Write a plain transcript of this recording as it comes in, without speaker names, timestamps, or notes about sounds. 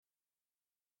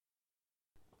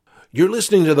You're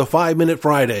listening to the 5 Minute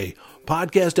Friday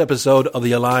podcast episode of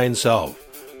The Aligned Self.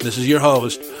 This is your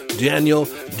host, Daniel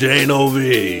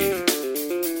Danovi.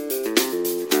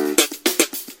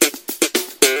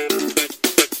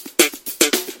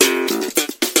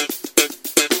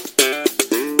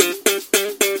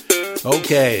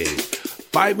 Okay,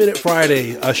 5 Minute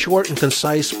Friday, a short and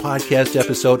concise podcast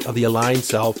episode of The Aligned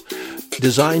Self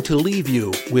designed to leave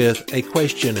you with a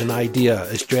question, an idea,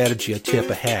 a strategy, a tip,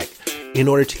 a hack, in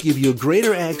order to give you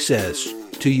greater access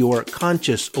to your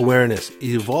conscious awareness,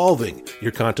 evolving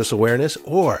your conscious awareness,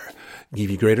 or give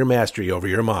you greater mastery over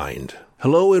your mind.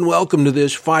 Hello and welcome to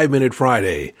this 5 Minute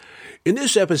Friday. In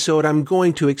this episode, I'm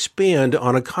going to expand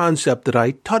on a concept that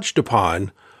I touched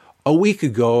upon a week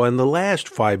ago on the last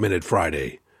 5 Minute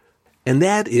Friday, and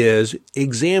that is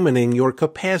examining your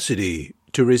capacity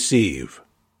to receive.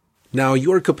 Now,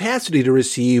 your capacity to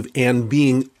receive and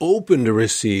being open to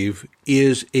receive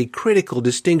is a critical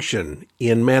distinction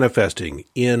in manifesting,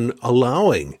 in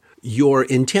allowing your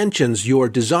intentions, your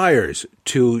desires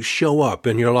to show up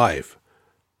in your life.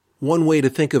 One way to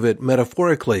think of it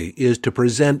metaphorically is to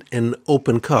present an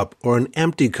open cup or an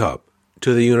empty cup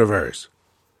to the universe.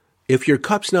 If your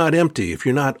cup's not empty, if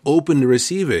you're not open to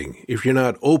receiving, if you're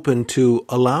not open to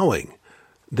allowing,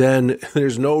 then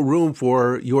there's no room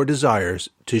for your desires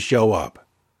to show up.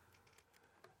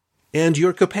 And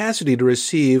your capacity to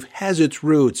receive has its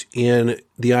roots in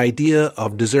the idea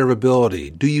of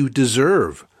deservability. Do you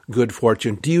deserve good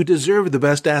fortune? Do you deserve the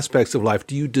best aspects of life?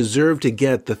 Do you deserve to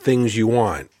get the things you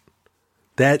want?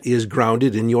 That is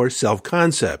grounded in your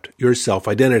self-concept, your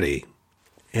self-identity.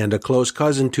 And a close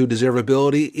cousin to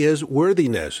deservability is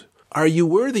worthiness. Are you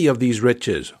worthy of these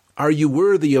riches? Are you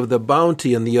worthy of the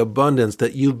bounty and the abundance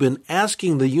that you've been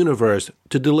asking the universe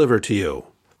to deliver to you?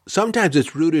 Sometimes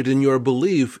it's rooted in your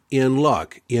belief in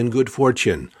luck, in good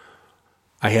fortune.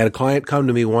 I had a client come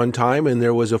to me one time, and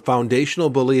there was a foundational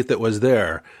belief that was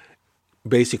there,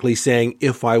 basically saying,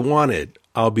 if I want it,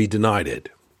 I'll be denied it.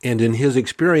 And in his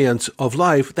experience of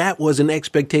life, that was an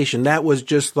expectation. That was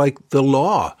just like the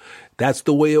law. That's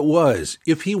the way it was.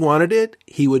 If he wanted it,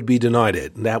 he would be denied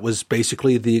it. And that was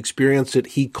basically the experience that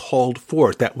he called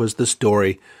forth. That was the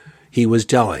story he was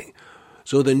telling.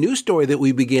 So the new story that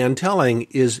we began telling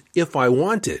is, if I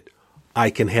want it, I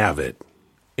can have it.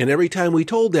 And every time we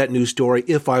told that new story,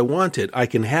 if I want it, I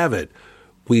can have it,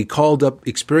 we called up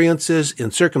experiences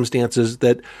and circumstances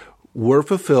that were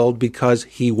fulfilled because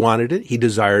he wanted it, he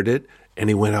desired it, and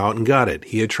he went out and got it.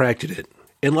 He attracted it.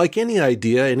 And like any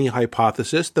idea, any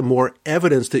hypothesis, the more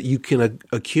evidence that you can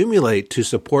accumulate to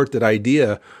support that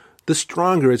idea, the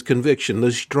stronger its conviction,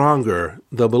 the stronger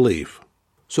the belief.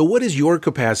 So what is your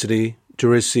capacity to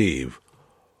receive?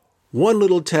 One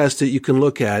little test that you can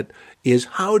look at is,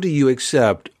 how do you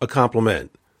accept a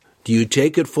compliment? Do you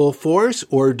take it full force,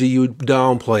 or do you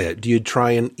downplay it? Do you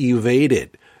try and evade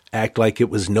it? Act like it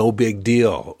was no big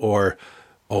deal, or,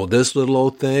 oh, this little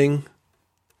old thing?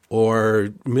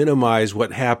 Or minimize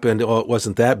what happened, oh, it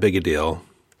wasn't that big a deal.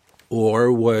 Or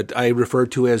what I refer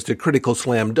to as the critical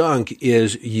slam dunk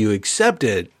is, you accept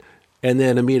it and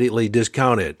then immediately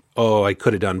discount it. Oh, I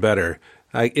could have done better.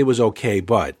 It was okay,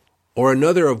 but. Or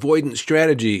another avoidance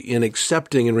strategy in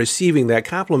accepting and receiving that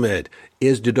compliment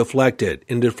is to deflect it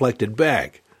and deflect it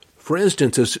back. For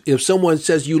instance, if someone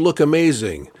says you look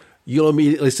amazing, you'll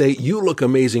immediately say, you look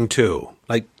amazing too,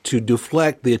 like to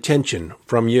deflect the attention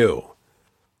from you.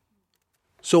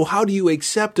 So how do you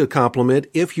accept a compliment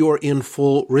if you're in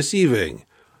full receiving?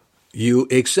 You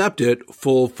accept it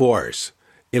full force.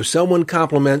 If someone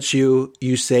compliments you,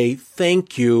 you say,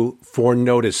 thank you for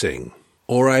noticing,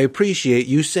 or I appreciate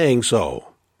you saying so.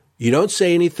 You don't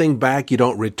say anything back. You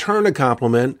don't return a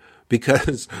compliment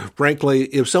because, frankly,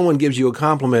 if someone gives you a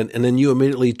compliment and then you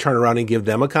immediately turn around and give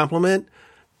them a compliment,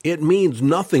 it means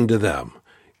nothing to them.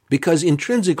 Because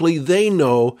intrinsically, they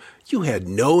know you had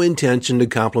no intention to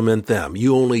compliment them.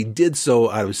 You only did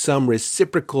so out of some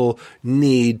reciprocal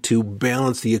need to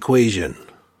balance the equation.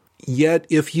 Yet,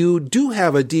 if you do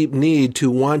have a deep need to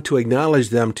want to acknowledge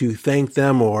them, to thank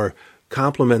them or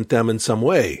compliment them in some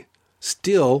way,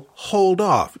 still hold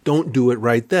off. Don't do it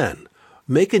right then.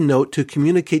 Make a note to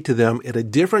communicate to them at a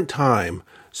different time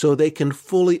so they can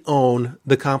fully own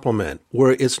the compliment,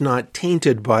 where it's not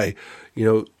tainted by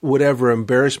whatever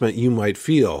embarrassment you might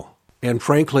feel. And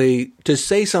frankly, to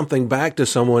say something back to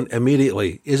someone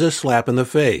immediately is a slap in the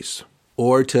face.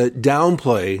 Or to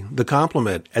downplay the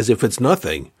compliment as if it's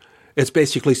nothing. It's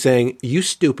basically saying, you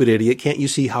stupid idiot, can't you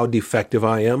see how defective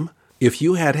I am? If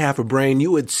you had half a brain,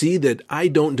 you would see that I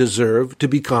don't deserve to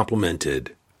be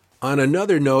complimented. On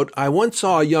another note, I once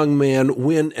saw a young man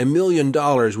win $1 million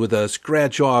with a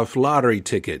scratch-off lottery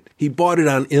ticket. He bought it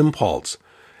on impulse.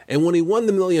 And when he won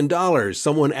the $1 million,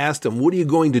 someone asked him, "What are you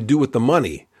going to do with the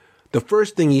money?" The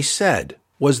first thing he said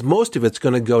was, "Most of it's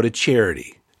going to go to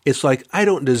charity." It's like, I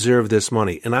don't deserve this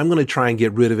money, and I'm going to try and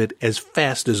get rid of it as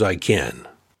fast as I can.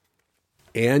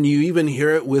 And you even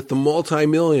hear it with the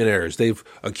multimillionaires. They've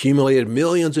accumulated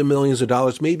millions and millions of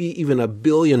dollars, maybe even $1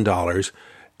 billion,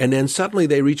 and then suddenly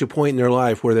they reach a point in their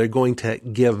life where they're going to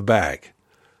give back,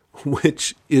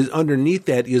 which is underneath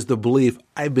that is the belief,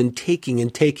 I've been taking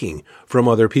and taking from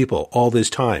other people all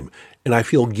this time, and I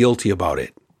feel guilty about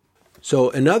it.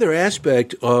 So another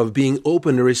aspect of being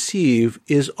open to receive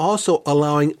is also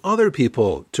allowing other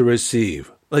people to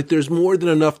receive. Like there's more than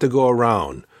enough to go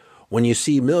around. When you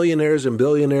see millionaires and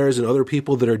billionaires and other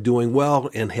people that are doing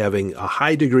well and having a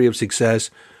high degree of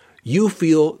success, you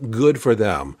feel good for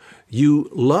them. You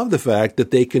love the fact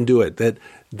that they can do it, that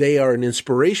they are an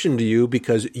inspiration to you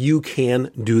because you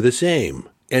can do the same.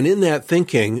 And in that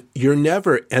thinking, you're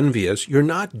never envious, you're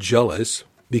not jealous,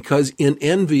 because in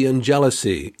envy and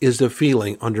jealousy is the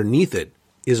feeling underneath it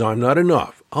is I'm not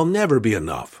enough, I'll never be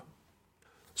enough.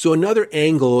 So another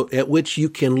angle at which you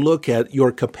can look at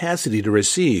your capacity to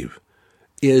receive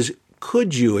is,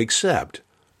 could you accept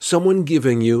someone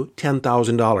giving you $10,000,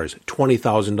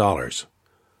 $20,000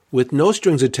 with no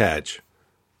strings attached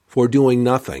for doing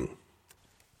nothing?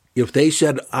 If they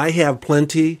said, I have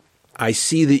plenty, I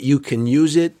see that you can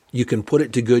use it, you can put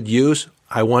it to good use,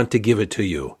 I want to give it to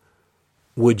you.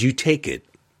 Would you take it?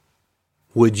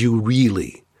 Would you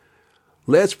really?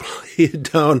 Let's play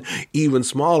it down even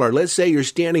smaller. Let's say you're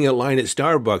standing in line at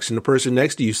Starbucks and the person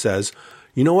next to you says,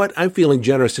 you know what, I'm feeling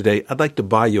generous today. I'd like to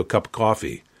buy you a cup of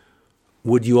coffee.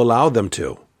 Would you allow them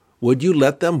to? Would you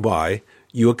let them buy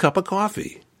you a cup of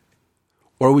coffee?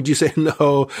 Or would you say,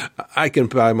 no, I can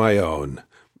buy my own.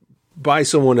 Buy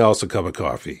someone else a cup of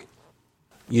coffee.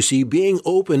 You see, being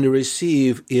open to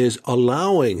receive is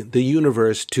allowing the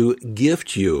universe to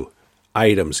gift you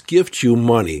items, gift you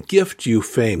money, gift you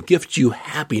fame, gift you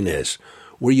happiness,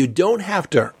 where you don't have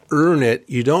to earn it,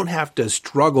 you don't have to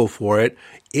struggle for it.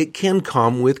 It can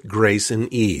come with grace and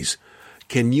ease.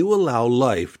 Can you allow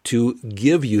life to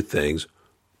give you things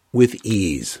with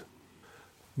ease?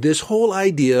 This whole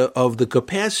idea of the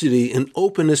capacity and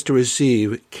openness to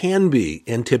receive can be,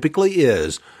 and typically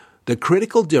is, the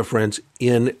critical difference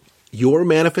in your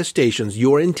manifestations,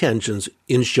 your intentions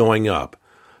in showing up.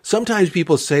 Sometimes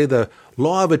people say the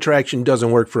law of attraction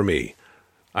doesn't work for me.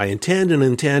 I intend and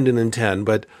intend and intend,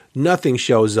 but nothing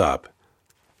shows up.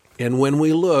 And when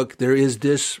we look, there is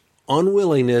this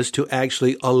unwillingness to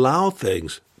actually allow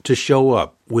things to show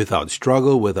up without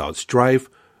struggle, without strife,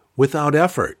 without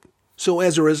effort. So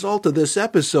as a result of this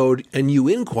episode, and you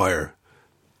inquire,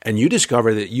 and you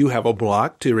discover that you have a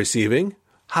block to receiving,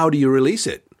 how do you release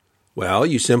it? Well,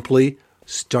 you simply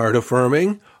start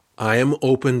affirming, I am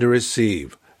open to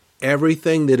receive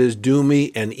everything that is due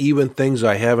me and even things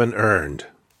I haven't earned.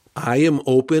 I am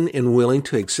open and willing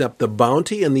to accept the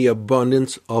bounty and the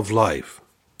abundance of life.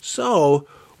 So,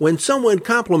 when someone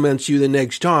compliments you the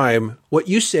next time, what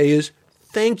you say is,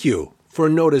 thank you for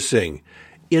noticing.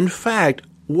 In fact,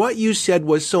 what you said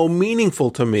was so meaningful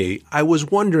to me, I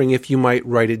was wondering if you might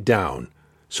write it down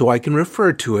so I can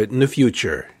refer to it in the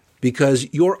future.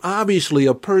 Because you're obviously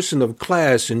a person of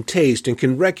class and taste and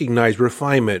can recognize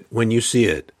refinement when you see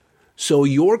it. So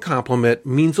your compliment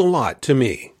means a lot to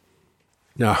me.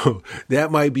 Now,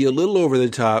 that might be a little over the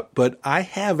top, but I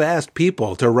have asked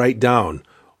people to write down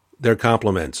their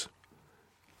compliments.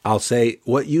 I'll say,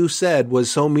 what you said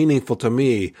was so meaningful to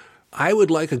me, I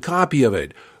would like a copy of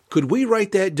it. Could we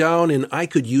write that down and I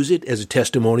could use it as a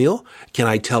testimonial? Can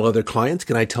I tell other clients?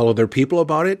 Can I tell other people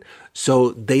about it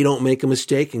so they don't make a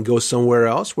mistake and go somewhere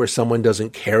else where someone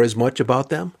doesn't care as much about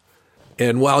them?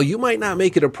 And while you might not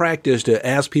make it a practice to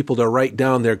ask people to write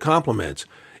down their compliments,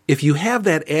 if you have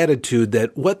that attitude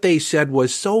that what they said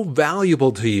was so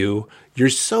valuable to you, you're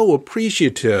so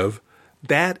appreciative,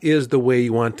 that is the way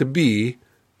you want to be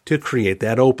to create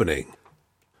that opening.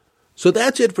 So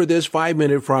that's it for this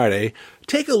 5-Minute Friday.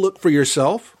 Take a look for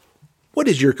yourself. What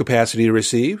is your capacity to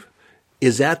receive?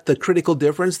 Is that the critical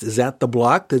difference? Is that the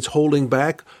block that's holding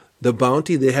back the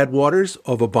bounty, the headwaters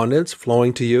of abundance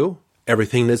flowing to you?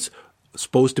 Everything that's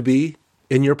supposed to be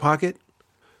in your pocket?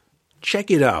 Check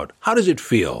it out. How does it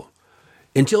feel?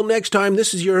 Until next time,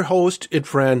 this is your host and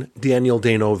friend, Daniel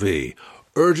Dano V,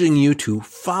 urging you to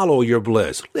follow your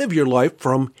bliss. Live your life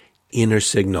from inner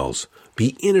signals.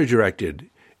 Be inner directed.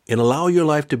 And allow your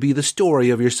life to be the story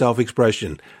of your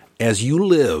self-expression as you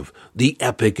live the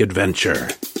epic adventure.